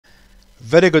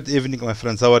Very good evening, my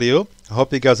friends. How are you? I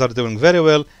hope you guys are doing very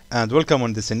well, and welcome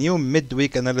on this new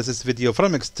midweek analysis video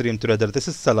from Extreme Trader. This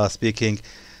is Salah speaking.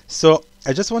 So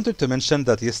I just wanted to mention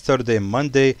that yesterday,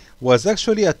 Monday, was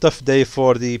actually a tough day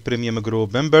for the premium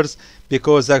group members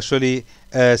because actually,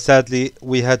 sadly,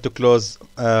 we had to close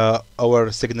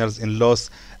our signals in loss.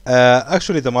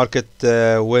 Actually, the market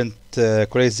went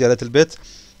crazy a little bit.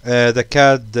 The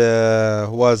CAD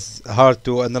was hard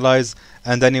to analyze,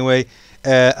 and anyway,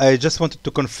 I just wanted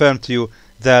to confirm to you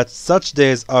that such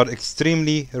days are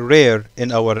extremely rare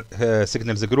in our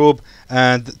signals group,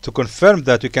 and to confirm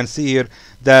that, you can see here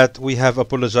that we have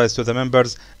apologized to the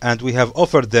members and we have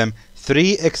offered them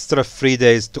 3 extra free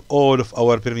days to all of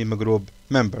our premium group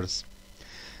members.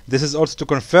 This is also to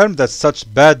confirm that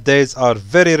such bad days are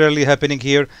very rarely happening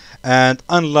here, and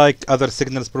unlike other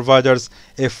signals providers,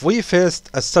 if we faced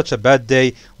such a bad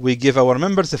day, we give our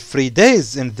members 3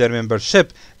 days in their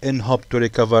membership in hope to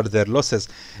recover their losses.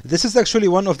 This is actually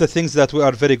one of the things that we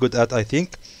are very good at, I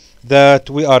think, that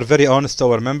we are very honest to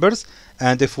our members,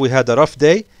 and if we had a rough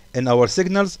day in our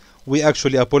signals, we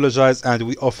actually apologize and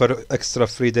we offer extra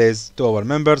 3 days to our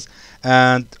members.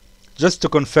 And just to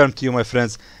confirm to you, my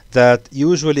friends, that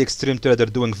usually Extreme Trader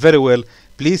doing very well,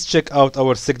 please check out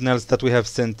our signals that we have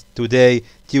sent today,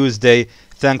 Tuesday.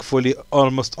 Thankfully,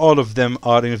 almost all of them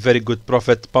are in very good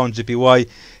profit. Pound JPY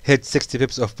hit 60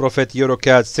 pips of profit,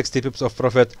 EuroCAD 60 pips of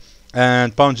profit,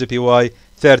 and Pound JPY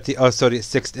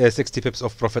 60 pips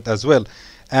of profit as well.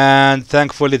 And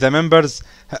thankfully, the members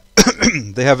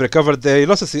they have recovered their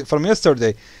losses from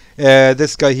yesterday.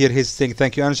 This guy here, he's saying,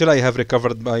 thank you, Angela. I have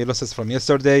recovered my losses from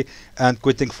yesterday and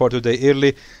quitting for today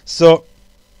early. So,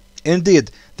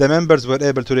 indeed, the members were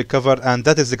able to recover, and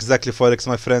that is exactly Forex,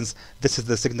 my friends. This is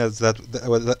the signals that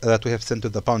we have sent to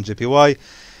the Pound JPY.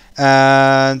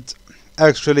 And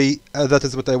actually, that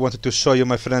is what I wanted to show you,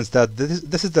 my friends, that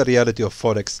this is the reality of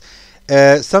Forex.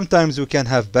 Sometimes we can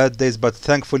have bad days, but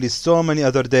thankfully so many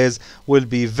other days will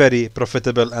be very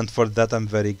profitable, and for that I'm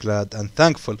very glad and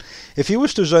thankful. If you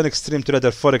wish to join Extreme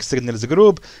Trader Forex Signals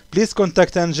group, please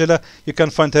contact Angela. You can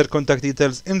find her contact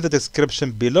details in the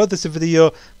description below this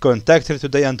video. Contact her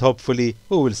today and hopefully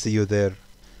we will see you there.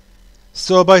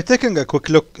 So by taking a quick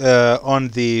look on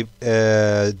the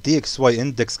DXY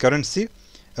index currency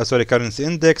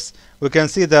index, we can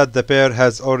see that the pair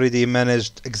has already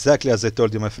managed exactly as I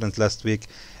told you, my friends, last week.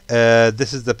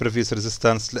 This is the previous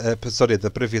resistance, the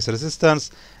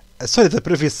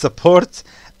previous support,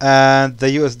 and the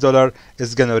US dollar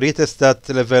is gonna retest that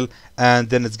level, and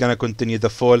then it's gonna continue the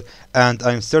fall. And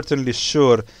I'm certainly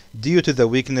sure, due to the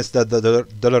weakness that the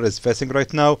dollar is facing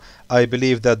right now, I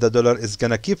believe that the dollar is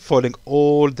gonna keep falling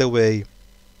all the way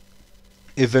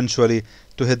eventually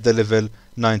to hit the level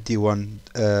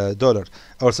 $91,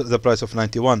 also the price of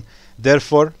 91.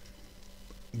 Therefore,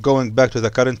 going back to the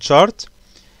current chart,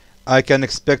 I can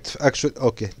expect actually,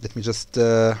 okay, let me just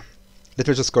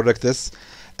correct this.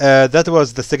 That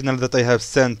was the signal that I have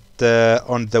sent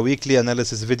on the weekly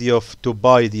analysis video to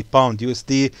buy the Pound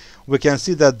USD. We can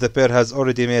see that the pair has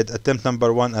already made attempt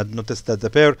number 1, and notice that the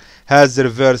pair has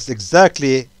reversed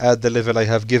exactly at the level I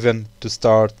have given to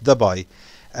start the buy.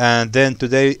 And then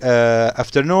today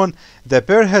afternoon, the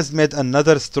pair has made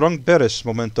another strong bearish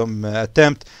momentum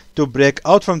attempt to break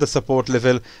out from the support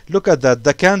level. Look at that.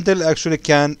 The candle actually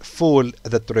can fool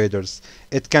the traders.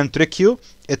 It can trick you.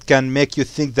 It can make you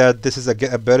think that this is a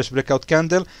bearish breakout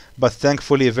candle, but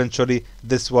thankfully eventually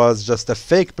this was just a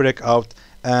fake breakout,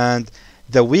 and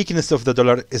the weakness of the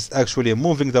dollar is actually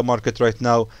moving the market right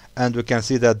now, and we can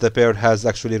see that the pair has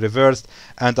actually reversed,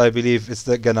 and I believe it's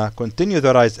gonna continue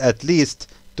the rise at least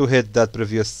to hit that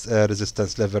previous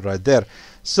resistance level right there.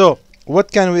 So what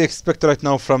can we expect right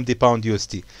now from the Pound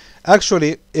USD?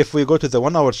 Actually, if we go to the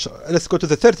 1 hour, let's go to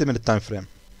the 30-minute time frame.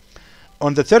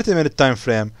 On the 30-minute time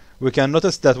frame, we can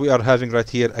notice that we are having right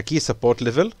here a key support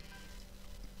level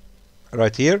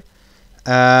right here,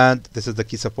 and this is the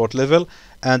key support level,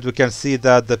 and we can see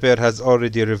that the pair has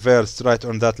already reversed right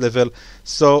on that level.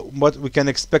 So what we can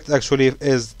expect actually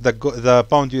is the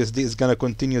Pound USD is going to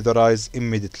continue the rise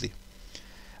immediately.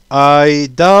 I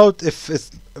doubt if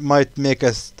it might make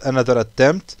us another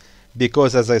attempt,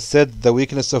 because as I said, the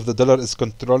weakness of the dollar is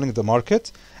controlling the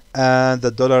market, and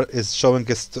the dollar is showing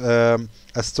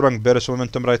a strong bearish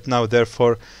momentum right now.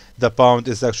 Therefore, the pound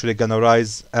is actually gonna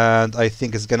rise, and I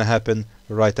think it's gonna happen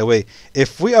right away.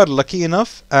 If we are lucky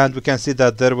enough, and we can see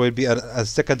that there will be a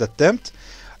second attempt,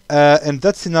 in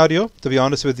that scenario, to be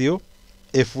honest with you,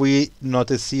 if we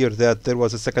notice here that there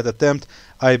was a second attempt,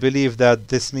 I believe that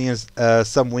this means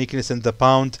some weakness in the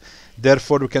pound.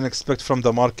 Therefore, we can expect from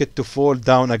the market to fall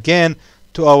down again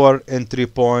to our entry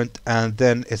point, and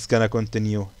then it's gonna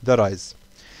continue the rise.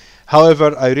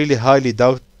 However, I really highly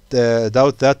doubt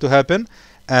that to happen.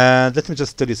 And let me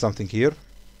just tell you something here.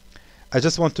 I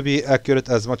just want to be accurate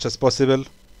as much as possible.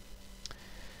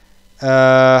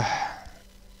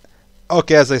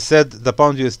 Okay, as I said, the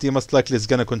pound USD most likely is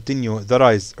gonna continue the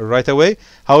rise right away.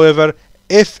 However,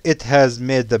 if it has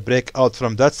made the breakout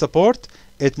from that support,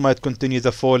 it might continue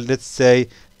the fall, let's say,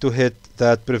 to hit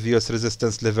that previous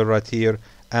resistance level right here,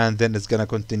 and then it's gonna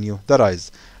continue the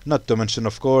rise. Not to mention,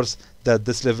 of course, that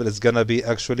this level is gonna be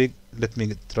actually, let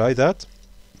me try that.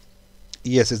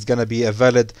 Yes, it's gonna be a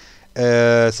valid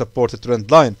supported trend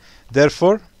line.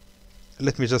 Therefore,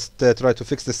 let me just try to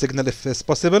fix the signal if it's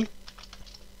possible.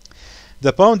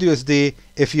 The pound USD,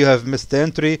 if you have missed the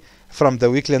entry from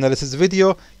the weekly analysis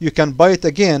video, you can buy it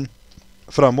again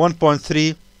from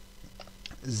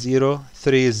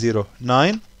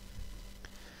 1.30309.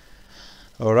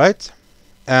 Alright,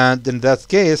 and in that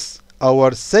case,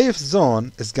 our safe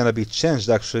zone is gonna be changed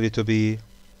actually to be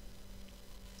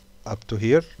up to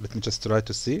here. Let me just try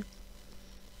to see.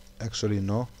 Actually,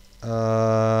 no.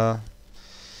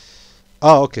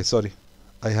 Okay, sorry.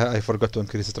 I forgot to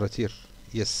increase it right here.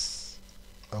 Yes.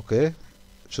 Okay.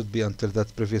 Should be until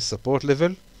that previous support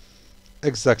level.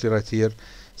 Exactly right here.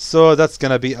 So that's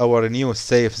gonna be our new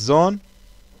safe zone.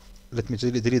 Let me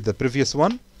delete the previous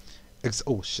one.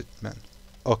 Oh shit, man.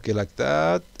 Okay, like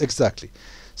that. Exactly.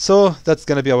 So that's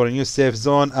gonna be our new safe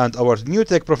zone, and our new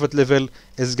take profit level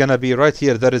is gonna be right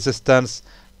here, the resistance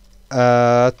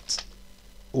at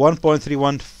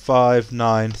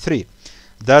 1.31593.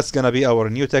 That's gonna be our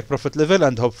new take profit level,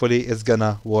 and hopefully it's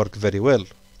gonna work very well.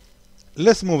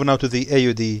 Let's move now to the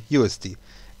AUD USD.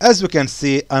 As you can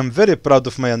see, I'm very proud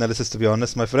of my analysis, to be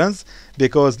honest, my friends,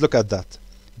 because look at that.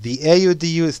 The AUD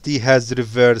USD has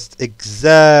reversed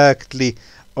exactly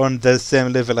on the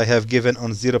same level I have given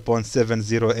on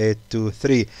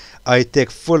 0.70823. I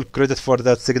take full credit for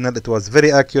that signal. It was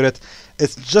very accurate.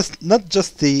 It's just not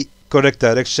just the correct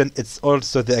direction, it's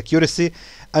also the accuracy.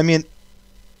 I mean,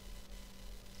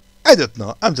 I don't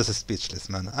know. I'm just speechless,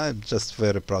 man. I'm just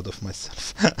very proud of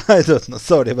myself. I don't know.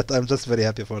 Sorry, but I'm just very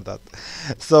happy for that.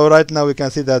 So right now we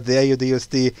can see that the AUD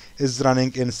USD is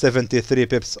running in 73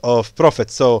 pips of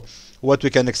profit. So what we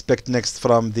can expect next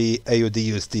from the AUD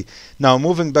USD. Now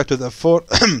moving back to the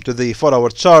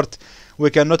 4-hour chart, we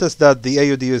can notice that the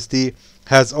AUD USD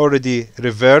has already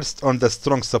reversed on the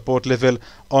strong support level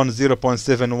on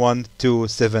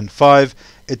 0.71275.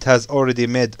 It has already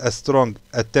made a strong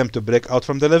attempt to break out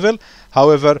from the level.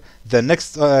 However, the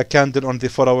next candle on the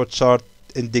 4-hour chart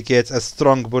indicates a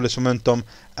strong bullish momentum,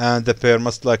 and the pair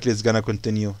most likely is going to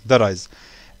continue the rise.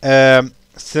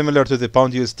 Similar to the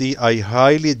pound USD, I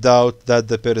highly doubt that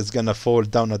the pair is going to fall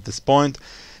down at this point.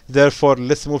 Therefore,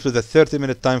 let's move to the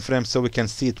 30-minute time frame so we can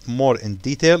see it more in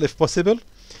detail if possible.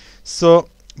 So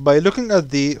by looking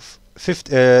at the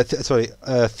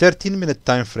 13-minute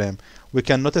time frame, we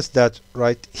can notice that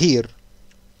right here,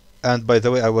 and by the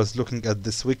way, I was looking at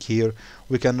this week here,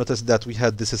 we can notice that we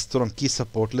had this strong key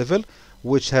support level,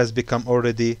 which has become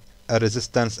already a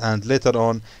resistance, and later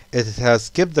on it has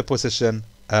kept the position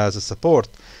as a support.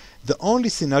 The only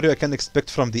scenario I can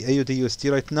expect from the AUD USD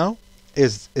right now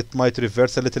is it might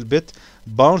reverse a little bit,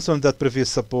 bounce on that previous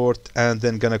support, and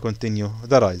then gonna continue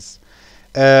the rise.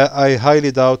 I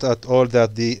highly doubt at all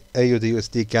that the AUD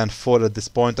USD can fall at this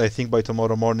point. I think by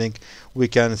tomorrow morning we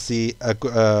can see a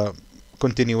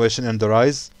continuation in the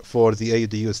rise for the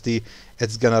AUD USD.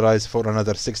 It's gonna rise for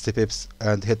another 60 pips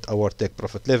and hit our take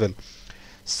profit level.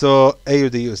 So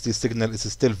AUD USD signal is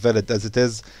still valid as it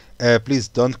is. Please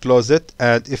don't close it,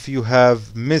 and if you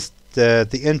have missed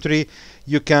the entry,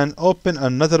 you can open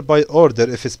another buy order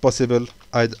if it's possible.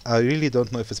 I really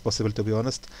don't know if it's possible, to be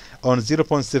honest, on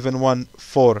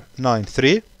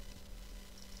 0.71493.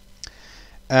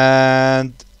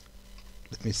 And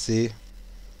let me see.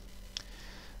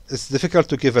 It's difficult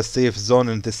to give a safe zone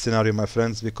in this scenario, my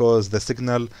friends, because the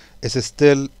signal is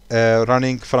still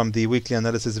running from the weekly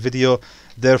analysis video.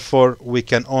 Therefore, we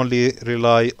can only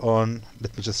rely on,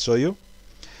 let me just show you,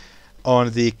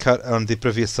 on the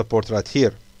previous support right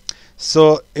here.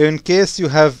 So in case you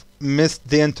have missed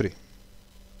the entry,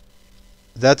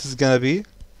 that is gonna be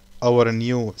our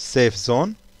new safe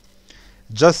zone,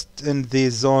 just in the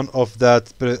zone of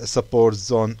that support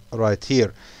zone right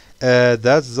here.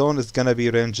 That zone is gonna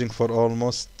be ranging for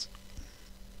almost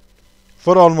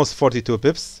 42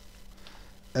 pips.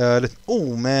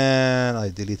 Oh man, I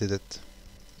deleted it.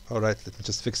 Alright, let me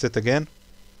just fix it again.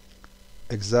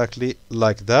 Exactly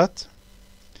like that.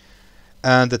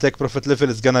 And the take profit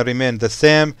level is gonna remain the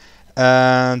same.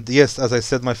 And yes, as I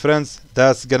said, my friends,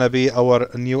 that's gonna be our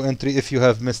new entry if you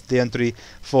have missed the entry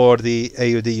for the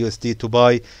AUD USD to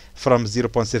buy from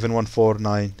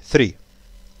 0.71493.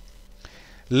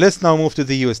 Let's now move to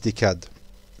the USD CAD.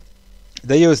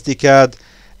 The USD CAD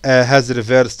has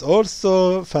reversed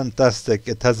also. Fantastic.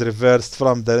 It has reversed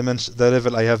from the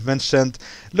level I have mentioned.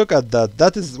 Look at that.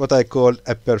 That is what I call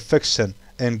a perfection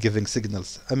in giving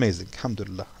signals. Amazing.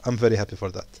 Alhamdulillah. I'm very happy for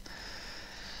that.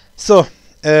 So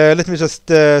let me just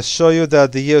show you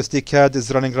that the USD CAD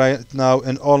is running right now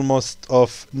in almost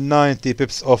of 90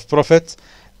 pips of profit,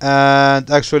 and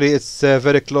actually it's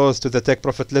very close to the take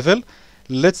profit level.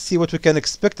 Let's see what we can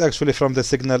expect actually from the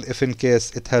signal if in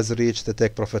case it has reached the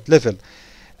take profit level.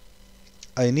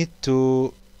 I need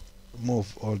to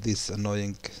move all these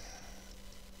annoying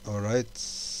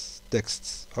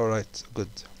texts. Alright, good.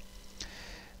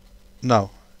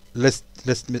 Now let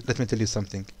me tell you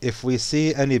something. If we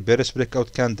see any bearish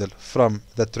breakout candle from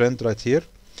the trend right here,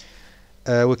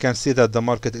 we can see that the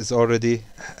market is already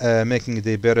making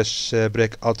the bearish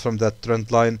breakout from that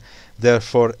trend line.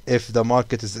 Therefore, if the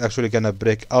market is actually gonna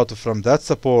break out from that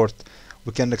support,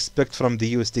 we can expect from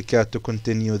the USD CAD to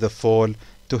continue the fall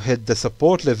to hit the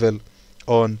support level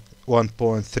on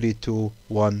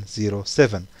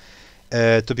 1.32107.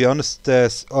 To be honest,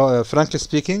 frankly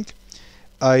speaking,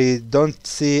 I don't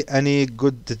see any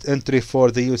good entry for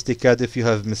the USD CAD if you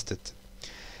have missed it.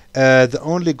 The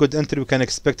only good entry we can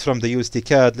expect from the USD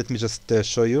CAD, let me just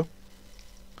show you.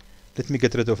 Let me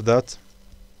get rid of that.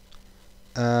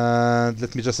 And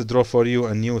let me just draw for you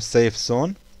a new safe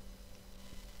zone,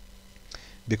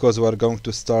 because we are going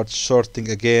to start shorting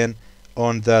again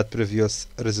on that previous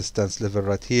resistance level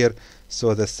right here.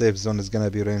 So the safe zone is going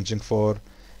to be ranging for,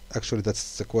 actually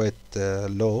that's quite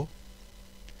low.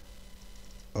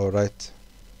 Alright,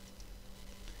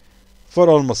 for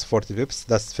almost 40 pips,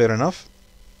 that's fair enough.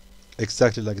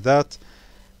 Exactly like that,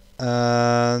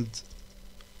 and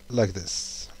like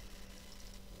this.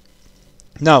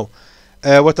 Now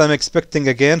what I'm expecting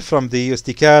again from the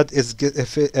USD CAD is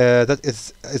that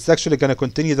it's actually going to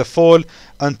continue the fall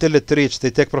until it reaches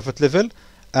the take profit level,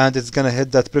 and it's going to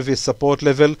hit that previous support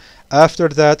level. After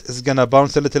that, it's going to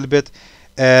bounce a little bit,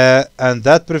 and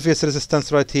that previous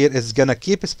resistance right here is going to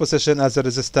keep its position as a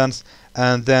resistance,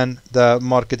 and then the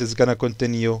market is going to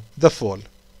continue the fall.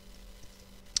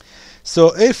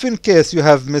 So if in case you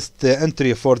have missed the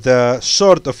entry for the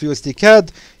short of USD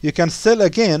CAD, you can sell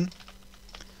again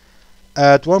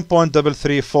at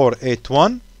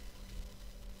 1.33481.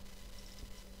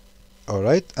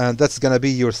 Alright, and that's gonna be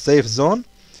your safe zone.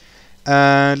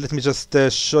 And let me just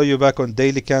show you back on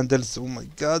daily candles. Oh my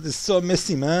god, it's so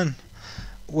messy, man.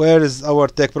 Where is our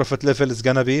take profit level is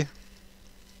gonna be?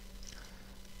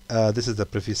 This is the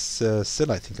previous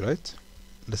sell, I think, right?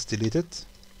 Let's delete it.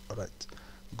 Alright,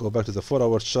 go back to the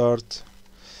 4-hour chart.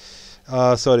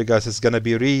 Sorry guys, it's gonna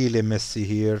be really messy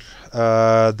here.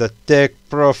 The take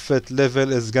profit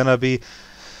level is gonna be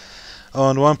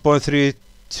on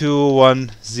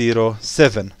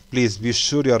 1.32107. Please be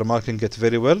sure you are marking it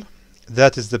very well.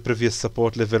 That is the previous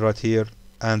support level right here,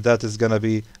 and that is gonna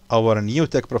be our new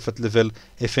take profit level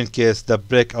if in case the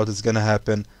breakout is gonna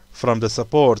happen from the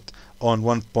support on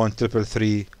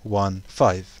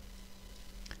 1.33315.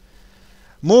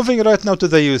 Moving right now to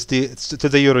the USD, to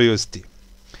the Euro USD.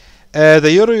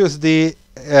 The Euro USD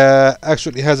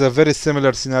actually has a very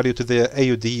similar scenario to the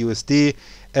AUD USD.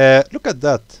 Look at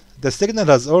that. The signal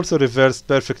has also reversed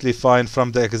perfectly fine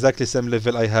from the exactly same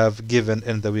level I have given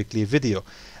in the weekly video.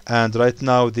 And right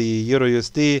now the Euro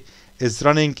USD is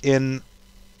running in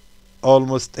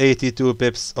almost 82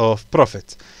 pips of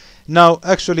profit. Now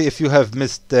actually, if you have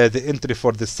missed the entry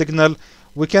for the signal,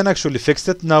 we can actually fix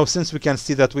it now, since we can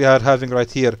see that we are having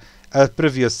right here a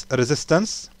previous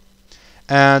resistance,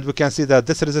 and we can see that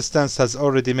this resistance has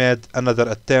already made another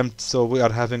attempt. So we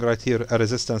are having right here a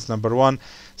resistance number 1.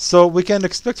 So we can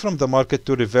expect from the market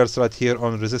to reverse right here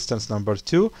on resistance number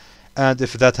 2, and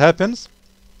if that happens,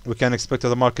 we can expect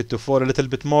the market to fall a little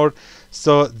bit more.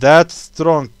 So that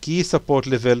strong key support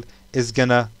level is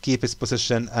gonna keep its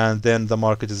position, and then the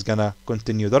market is gonna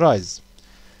continue the rise.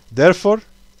 Therefore,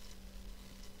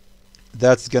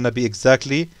 that's gonna be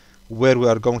exactly where we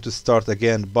are going to start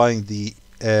again buying the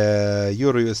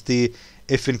Euro USD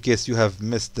if in case you have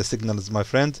missed the signals, my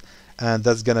friend. And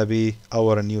that's gonna be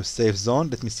our new safe zone.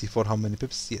 Let me see for how many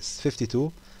pips. Yes,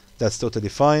 52. That's totally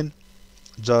fine,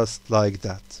 just like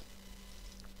that.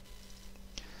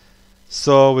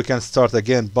 So we can start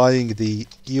again buying the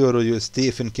Euro USD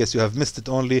if in case you have missed it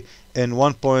only in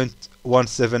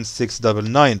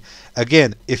 1.17699.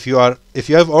 Again, if you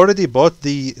have already bought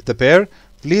the pair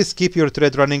please keep your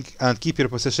trade running and keep your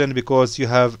position because you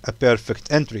have a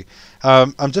perfect entry.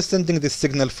 I'm just sending this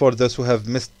signal for those who have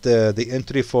missed the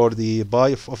entry for the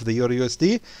buy of the Euro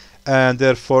USD, and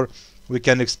therefore we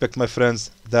can expect, my friends,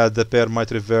 that the pair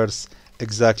might reverse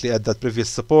exactly at that previous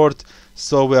support.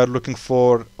 So we are looking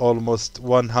for almost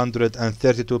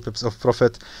 132 pips of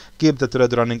profit. Keep the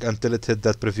trade running until it hit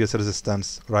that previous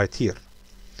resistance right here.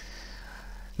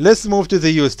 Let's move to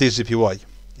the USD JPY.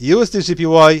 USD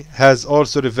JPY has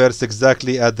also reversed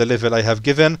exactly at the level I have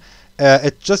given.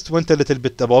 It just went a little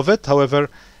bit above it. However,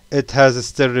 it has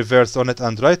still reversed on it,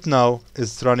 and right now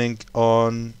is running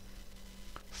on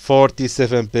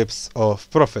 47 pips of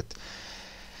profit.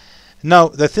 Now,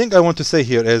 the thing I want to say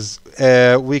here is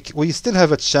we still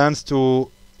have a chance to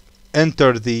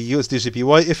enter the USD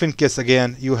JPY if in case,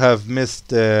 again, you have missed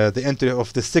the entry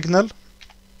of the signal.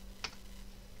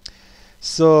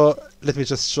 So let me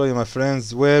just show you, my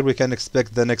friends, where we can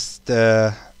expect the next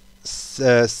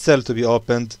sell to be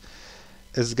opened.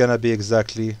 Is gonna be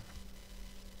exactly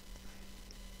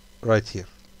right here.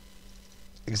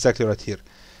 Exactly right here.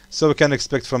 So we can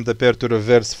expect from the pair to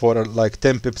reverse for like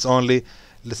 10 pips only.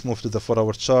 Let's move to the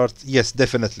 4-hour chart. Yes,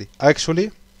 definitely.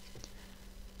 Actually,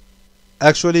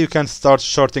 you can start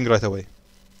shorting right away.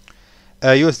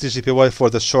 USD JPY for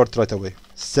the short right away.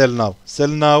 Sell now. Sell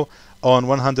now on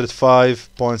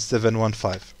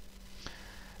 105.715.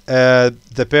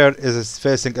 The pair is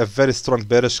facing a very strong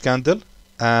bearish candle,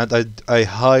 and I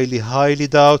highly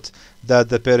doubt that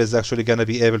the pair is actually going to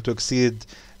be able to exceed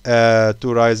to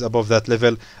rise above that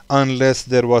level unless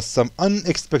there was some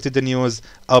unexpected news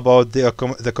about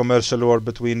the commercial war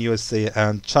between USA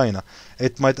and China.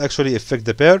 It might actually affect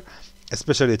the pair,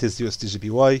 especially it is USD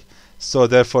JPY. So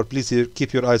therefore, please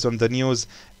keep your eyes on the news.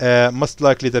 Most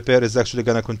likely the pair is actually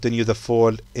going to continue the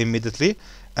fall immediately,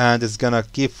 and it's going to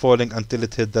keep falling until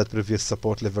it hit that previous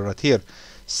support level right here.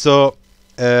 So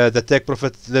the take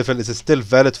profit level is still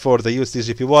valid for the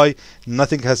USD JPY.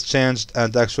 Nothing has changed,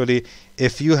 and actually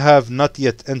if you have not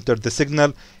yet entered the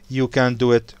signal, you can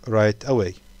do it right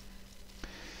away.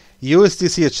 USD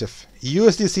CHF.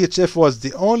 USD CHF was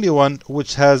the only one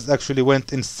which has actually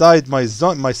went inside my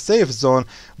zone, my safe zone,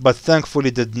 but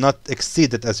thankfully did not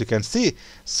exceed it, as you can see.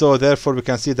 So therefore we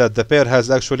can see that the pair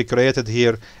has actually created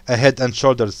here a head and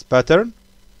shoulders pattern.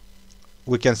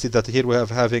 We can see that here we have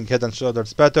having head and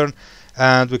shoulders pattern,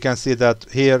 and we can see that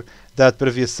here that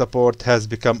previous support has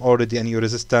become already a new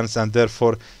resistance, and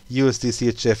therefore USD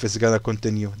CHF is gonna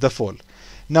continue the fall.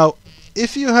 Now,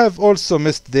 if you have also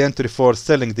missed the entry for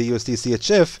selling the USD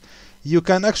CHF, you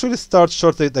can actually start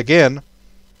shorting it again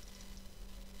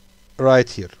right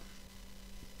here.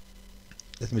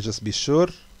 Let me just be sure.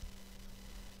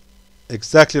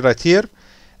 Exactly right here.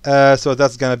 So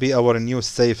that's gonna be our new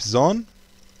safe zone.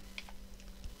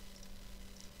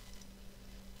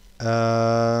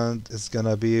 And it's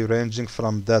gonna be ranging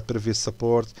from that previous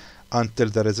support until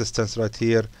the resistance right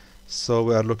here. So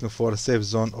we are looking for a safe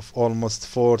zone of almost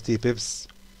 40 pips,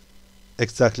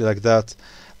 exactly like that.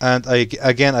 And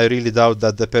again, I really doubt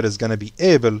that the pair is gonna be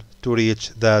able to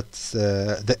reach that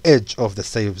the edge of the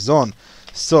safe zone.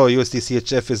 So USD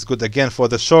CHF is good again for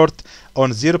the short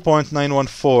on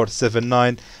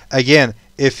 0.91479. Again,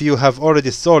 if you have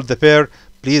already sold the pair,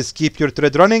 please keep your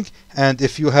trade running, and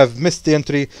if you have missed the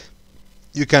entry,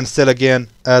 you can sell again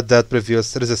at that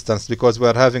previous resistance, because we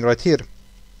are having right here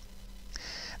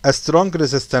a strong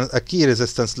resistance, a key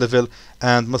resistance level,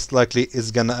 and most likely is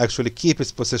gonna actually keep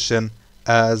its position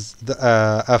as the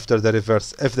after the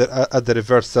reverse, if at the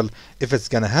reversal, if it's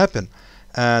gonna happen,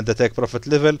 and the take profit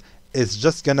level is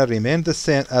just gonna remain the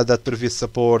same as that previous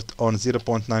support on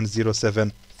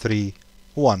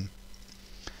 0.90731.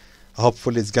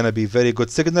 Hopefully it's gonna be very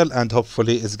good signal, and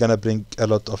hopefully it's gonna bring a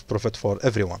lot of profit for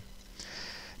everyone.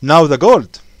 Now the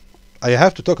gold. I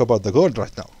have to talk about the gold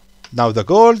right now. Now the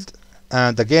gold,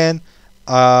 and again,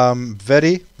 I'm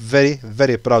very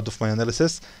proud of my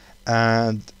analysis,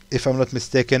 and if I'm not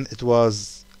mistaken, it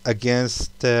was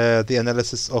against the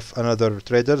analysis of another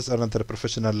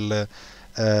professional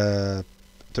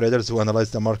traders who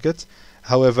analyze the market.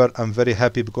 However, I'm very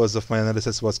happy because of my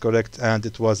analysis was correct, and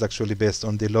it was actually based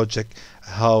on the logic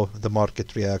how the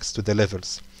market reacts to the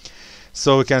levels.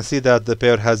 So we can see that the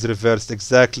pair has reversed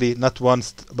exactly, not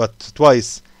once but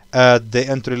twice, at the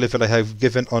entry level I have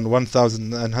given on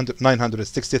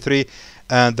 1,963,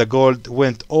 and the gold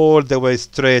went all the way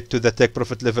straight to the take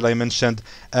profit level I mentioned,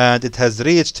 and it has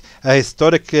reached a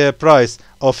historic price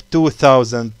of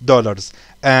 $2,000,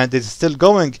 and it's still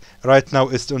going right now.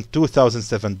 It's on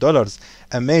 $2,007.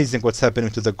 Amazing what's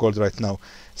happening to the gold right now.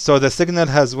 So the signal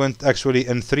has went actually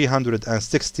in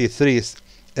 363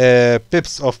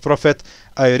 pips of profit.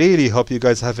 I really hope you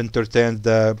guys have entertained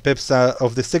the pips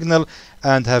of the signal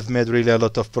and have made really a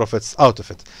lot of profits out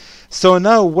of it. So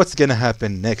now what's gonna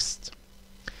happen next?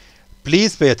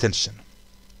 Please pay attention.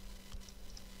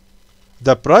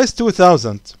 The price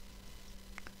 2000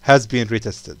 has been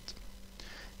retested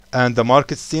and the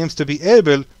market seems to be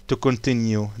able to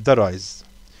continue the rise.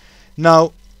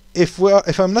 Now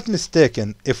if I'm not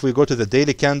mistaken, if we go to the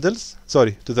daily candles,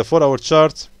 sorry, to the 4-hour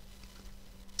chart,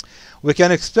 we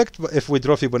can expect, if we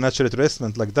draw Fibonacci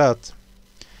retracement like that,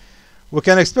 we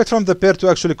can expect from the pair to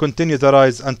actually continue the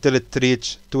rise until it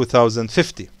reach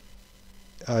 2050.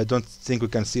 I don't think we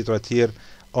can see it right here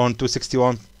on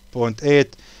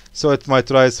 261.8, so it might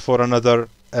rise for another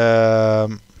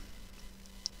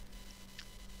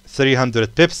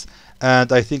 300 pips,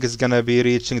 and I think it's gonna be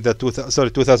reaching the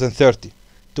 2030.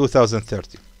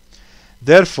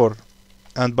 Therefore,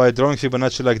 and by drawing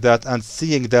Fibonacci like that and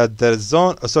seeing that the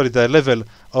zone, the level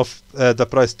of the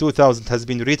price 2000 has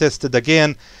been retested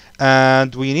again,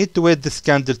 and we need to wait this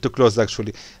candle to close.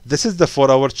 Actually, this is the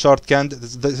 4-hour chart candle.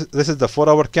 This is the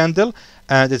 4-hour candle,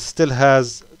 and it still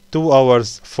has 2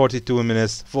 hours 42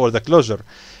 minutes for the closure.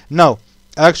 Now,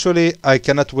 actually, I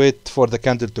cannot wait for the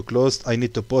candle to close. I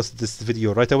need to post this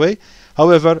video right away.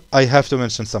 However, I have to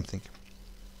mention something.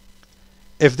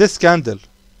 If this candle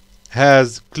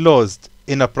has closed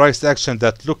in a price action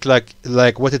that look like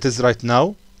what it is right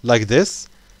now, like this,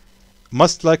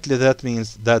 most likely that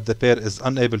means that the pair is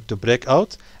unable to break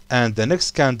out, and the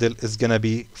next candle is gonna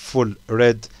be full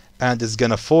red and is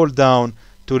gonna fall down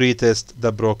to retest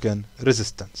the broken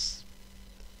resistance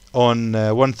on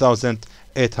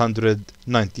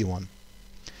 1891.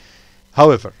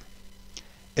 However,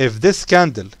 if this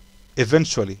candle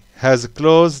eventually has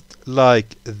closed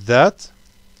like that,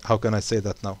 how can I say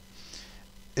that now?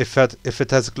 If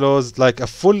it has closed like a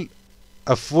full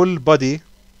body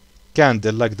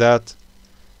candle like that,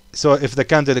 so if the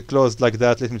candle closed like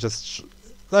that, let me just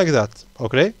like that,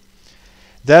 okay,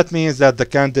 that means that the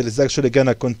candle is actually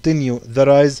gonna continue the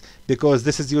rise, because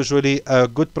this is usually a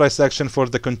good price action for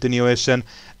the continuation,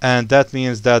 and that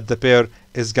means that the pair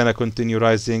is gonna continue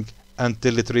rising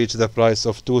until it reaches the price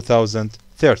of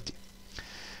 2030.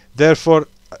 Therefore,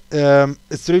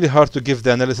 it's really hard to give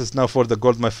the analysis now for the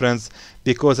gold, my friends,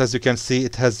 because as you can see,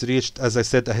 it has reached, as I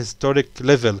said, a historic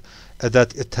level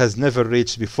that it has never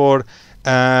reached before,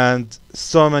 and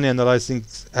so many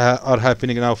analyzings are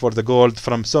happening now for the gold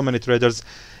from so many traders.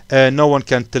 No one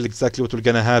can tell exactly what will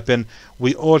gonna happen.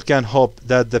 We all can hope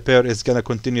that the pair is gonna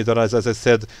continue the rise, as I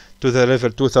said, to the level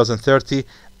 2030,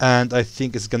 and I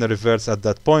think it's gonna reverse at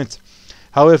that point.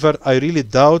 However, I really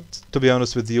doubt, to be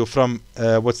honest with you, from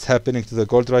what's happening to the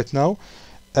gold right now,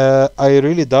 I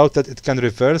really doubt that it can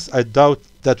reverse. I doubt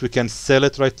that we can sell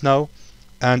it right now,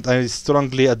 and I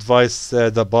strongly advise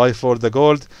the buy for the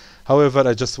gold. However,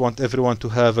 I just want everyone to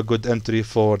have a good entry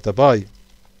for the buy.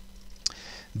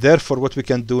 Therefore, what we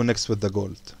can do next with the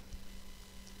gold,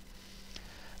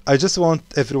 I just want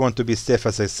everyone to be safe,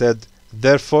 as I said.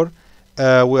 Therefore,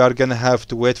 we are gonna have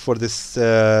to wait for this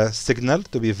signal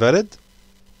to be valid.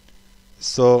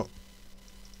 So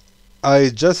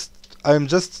I'm just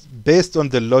based on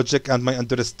the logic and my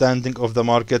understanding of the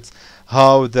markets,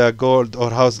 how the gold or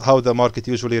how the market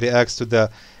usually reacts to the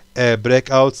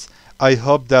breakouts. I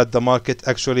hope that the market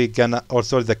actually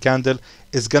the candle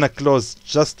is gonna close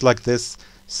just like this.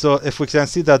 So if we can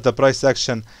see that the price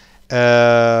action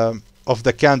of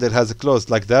the candle has closed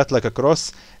like that, like a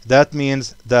cross, that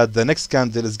means that the next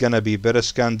candle is gonna be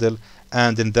bearish candle,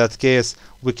 and in that case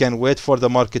we can wait for the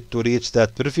market to reach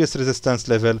that previous resistance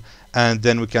level, and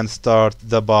then we can start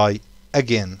the buy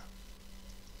again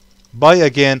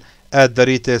at the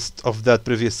retest of that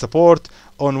previous support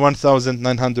on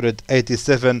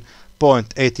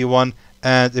 1987.81,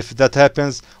 and if that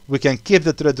happens, we can keep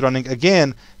the trade running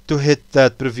again to hit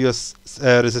that previous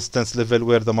resistance level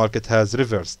where the market has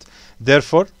reversed.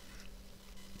 Therefore,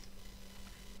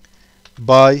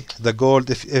 buy the gold.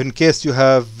 If in case you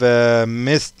have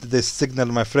missed this signal,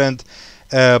 my friend,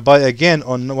 buy again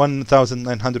on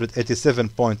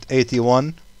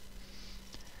 1987.81.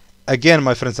 Again,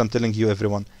 my friends, I'm telling you,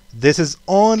 everyone, this is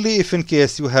only if in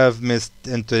case you have missed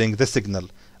entering the signal.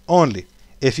 Only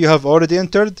if you have already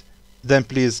entered, then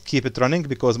please keep it running,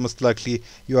 because most likely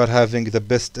you are having the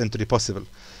best entry possible.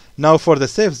 Now for the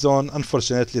safe zone,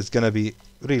 unfortunately, it's gonna be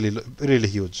really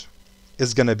huge.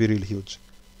 It's gonna be really huge.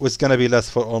 It's gonna be less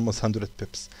for almost 100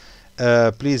 pips.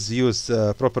 Please use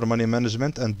proper money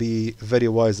management and be very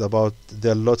wise about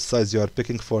the lot size you are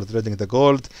picking for trading the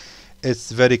gold.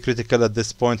 It's very critical at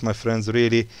this point, my friends,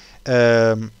 really.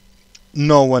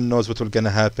 No one knows what will gonna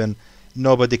happen.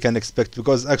 nobody can expect,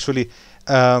 because actually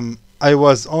I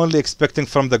was only expecting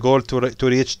from the gold to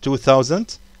reach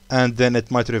 2000 and then it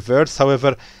might reverse.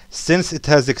 However, since it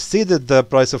has exceeded the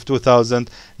price of 2000,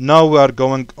 now we are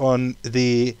going on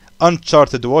the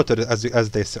uncharted water, as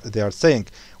they are saying.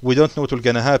 We don't know what will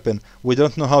gonna happen. We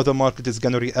don't know how the market is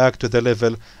gonna react to the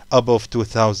level above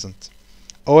 2000.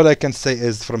 All I can say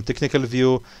is, from technical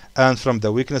view and from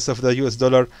the weakness of the US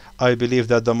dollar, I believe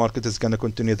that the market is gonna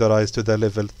continue the rise to the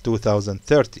level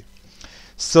 2030.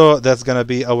 So that's gonna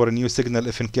be our new signal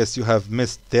if in case you have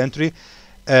missed the entry.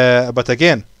 But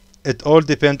again, it all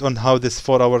depends on how this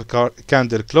 4-hour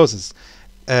candle closes.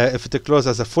 If it closes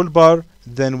as a full bar,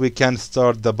 then we can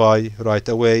start the buy right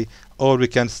away, or we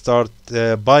can start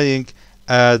buying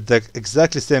at the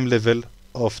exactly same level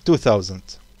of 2000.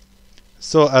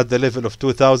 So at the level of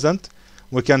 2000,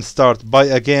 we can start buy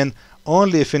again,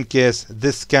 only if in case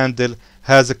this candle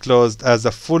has closed as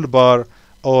a full bar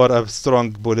or a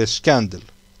strong bullish candle.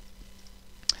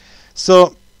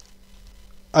 So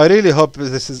I really hope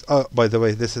this is, by the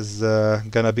way, this is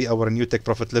gonna be our new take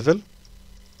profit level.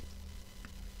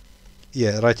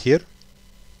 Yeah, right here.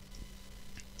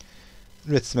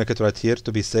 Let's make it right here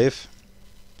to be safe.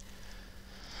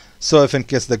 So if in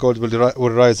case the gold will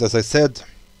rise, as I said,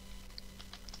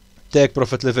 take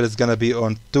profit level is gonna be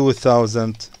on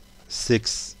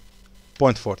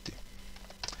 2006.40.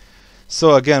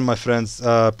 So again, my friends,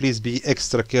 please be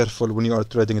extra careful when you are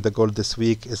trading the gold this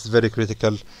week. It's very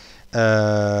critical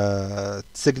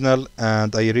signal,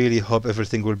 and I really hope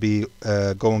everything will be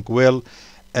going well.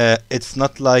 It's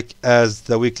not like as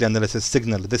the weekly analysis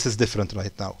signal. This is different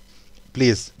right now.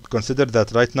 Please consider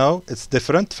that right now it's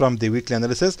different from the weekly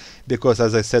analysis, because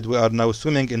as I said, we are now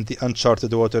swimming in the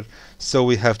uncharted water, so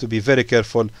we have to be very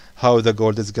careful how the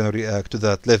gold is going to react to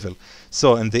that level.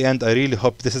 So in the end, I really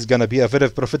hope this is going to be a very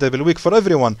profitable week for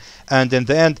everyone, and in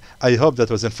the end, I hope that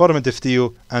was informative to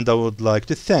you, and I would like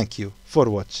to thank you for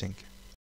watching.